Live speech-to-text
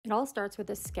It all starts with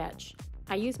a sketch.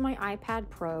 I use my iPad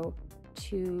Pro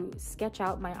to sketch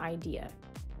out my idea,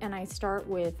 and I start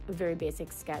with a very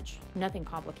basic sketch, nothing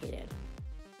complicated.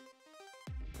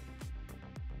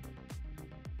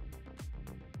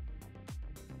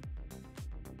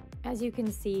 As you can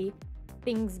see,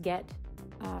 things get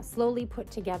slowly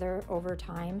put together over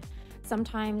time.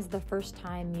 Sometimes the first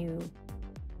time you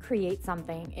create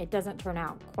something, it doesn't turn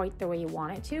out quite the way you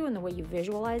want it to and the way you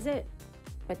visualize it,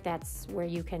 but that's where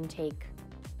you can take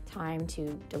time to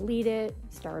delete it,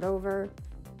 start over.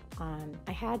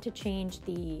 I had to change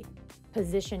the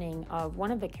positioning of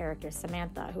one of the characters,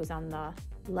 Samantha, who's on the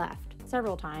left,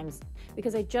 several times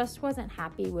because I just wasn't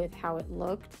happy with how it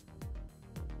looked.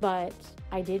 But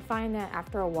I did find that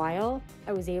after a while,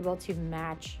 I was able to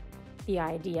match the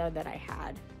idea that I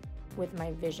had with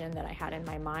my vision that I had in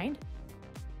my mind,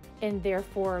 and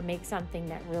therefore make something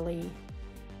that really,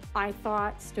 I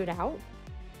thought, stood out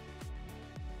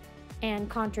and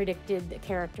contradicted the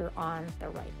character on the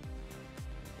right.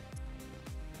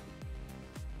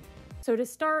 So to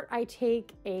start, I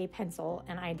take a pencil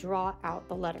and I draw out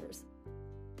the letters.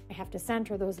 I have to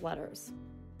center those letters.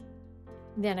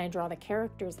 Then I draw the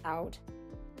characters out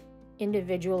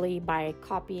individually by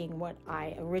copying what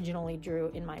I originally drew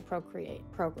in my Procreate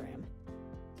program.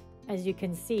 As you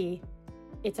can see,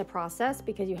 it's a process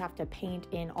because you have to paint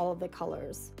in all of the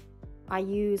colors. I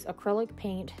use acrylic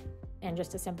paint and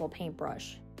just a simple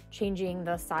paintbrush, changing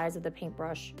the size of the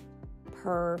paintbrush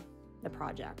per the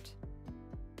project.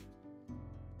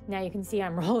 Now you can see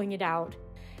I'm rolling it out,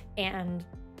 and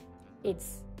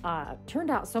it's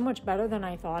turned out so much better than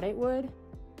I thought it would.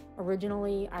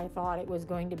 Originally, I thought it was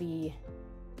going to be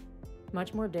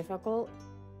much more difficult.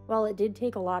 Well, it did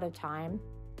take a lot of time.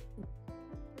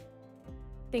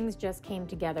 Things just came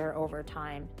together over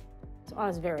time, so I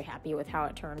was very happy with how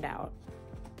it turned out.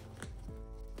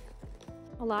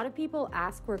 A lot of people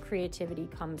ask where creativity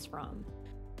comes from,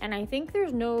 and I think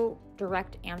there's no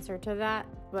direct answer to that,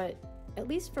 but at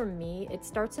least for me, it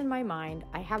starts in my mind.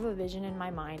 I have a vision in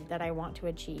my mind that I want to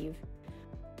achieve.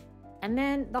 And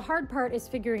then the hard part is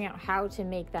figuring out how to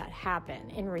make that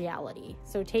happen in reality.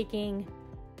 So taking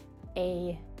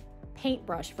a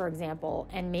paintbrush, for example,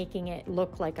 and making it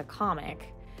look like a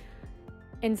comic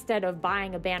instead of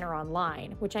buying a banner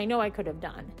online, which I know I could have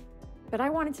done. But I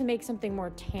wanted to make something more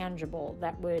tangible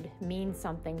that would mean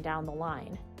something down the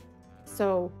line.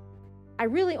 So I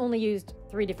really only used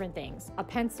 3 different things: a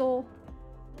pencil,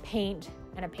 paint,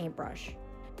 and a paintbrush.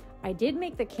 I did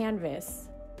make the canvas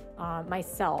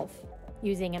myself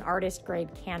using an artist grade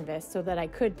canvas so that I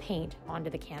could paint onto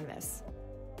the canvas.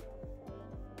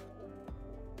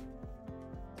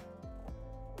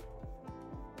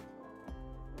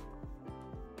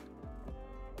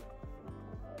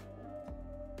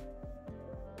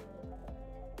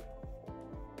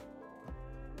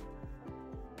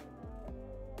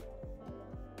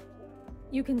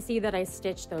 You can see that I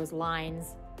stitched those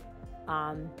lines,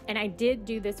 and I did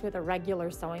do this with a regular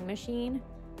sewing machine,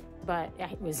 but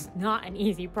it was not an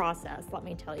easy process, let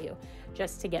me tell you,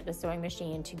 just to get the sewing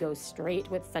machine to go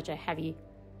straight with such a heavy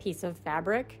piece of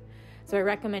fabric. So I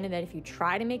recommended that if you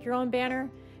try to make your own banner,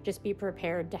 just be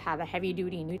prepared to have a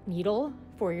heavy-duty needle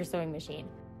for your sewing machine.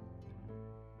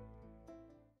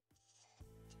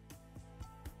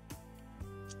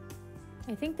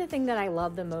 I think the thing that I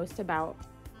love the most about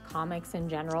comics in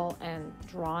general and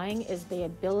drawing is the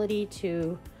ability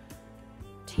to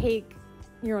take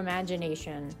your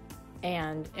imagination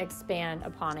and expand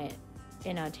upon it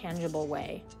in a tangible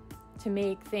way, to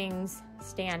make things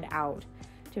stand out,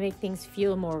 to make things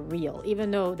feel more real,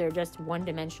 even though they're just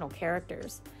one-dimensional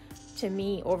characters. To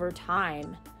me, over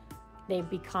time, they've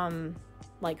become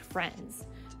like friends.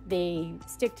 They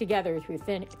stick together through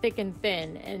thick and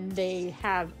thin, and they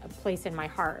have a place in my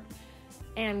heart.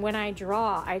 And when I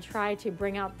draw, I try to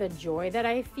bring out the joy that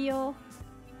I feel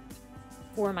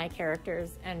for my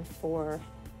characters and for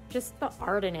just the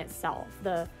art in itself.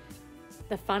 The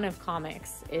fun of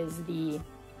comics is the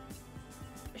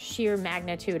sheer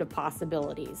magnitude of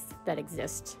possibilities that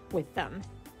exist with them.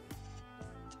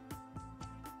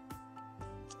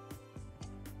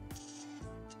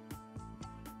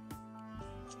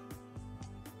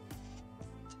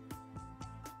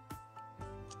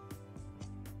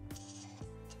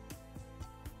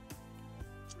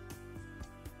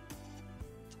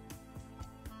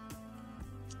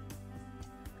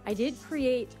 I did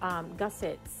create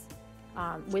gussets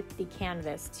with the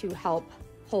canvas to help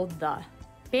hold the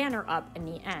banner up in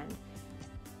the end.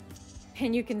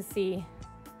 And you can see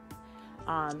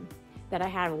that I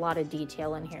had a lot of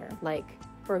detail in here. Like,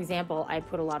 for example, I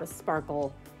put a lot of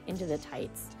sparkle into the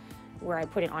tights. where I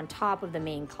put it on top of the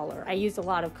main color. I used a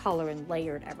lot of color and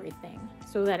layered everything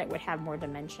so that it would have more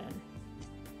dimension.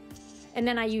 And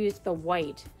then I used the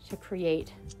white to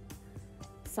create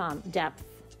some depth,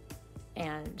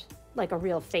 and like a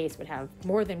real face would have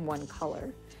more than one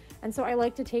color. And so I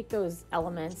like to take those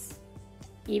elements,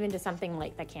 even to something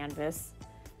like the canvas,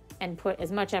 and put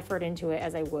as much effort into it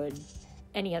as I would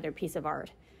any other piece of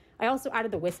art. I also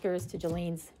added the whiskers to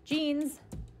Jalene's jeans,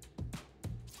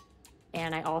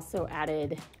 and I also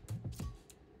added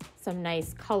some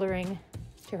nice coloring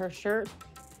to her shirt.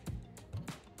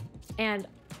 And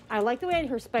I like the way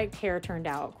her spiked hair turned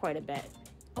out quite a bit.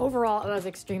 Overall, I was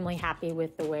extremely happy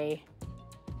with the way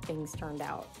things turned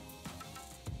out.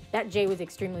 That J was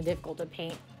extremely difficult to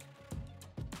paint.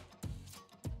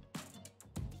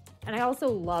 And I also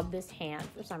love this hand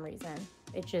for some reason.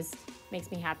 It just makes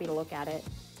me happy to look at it.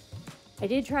 I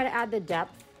did try to add the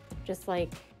depth just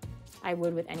like I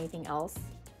would with anything else.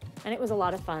 And it was a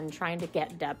lot of fun trying to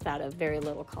get depth out of very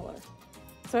little color.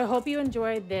 So I hope you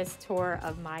enjoyed this tour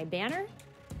of my banner.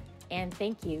 And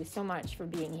thank you so much for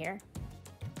being here.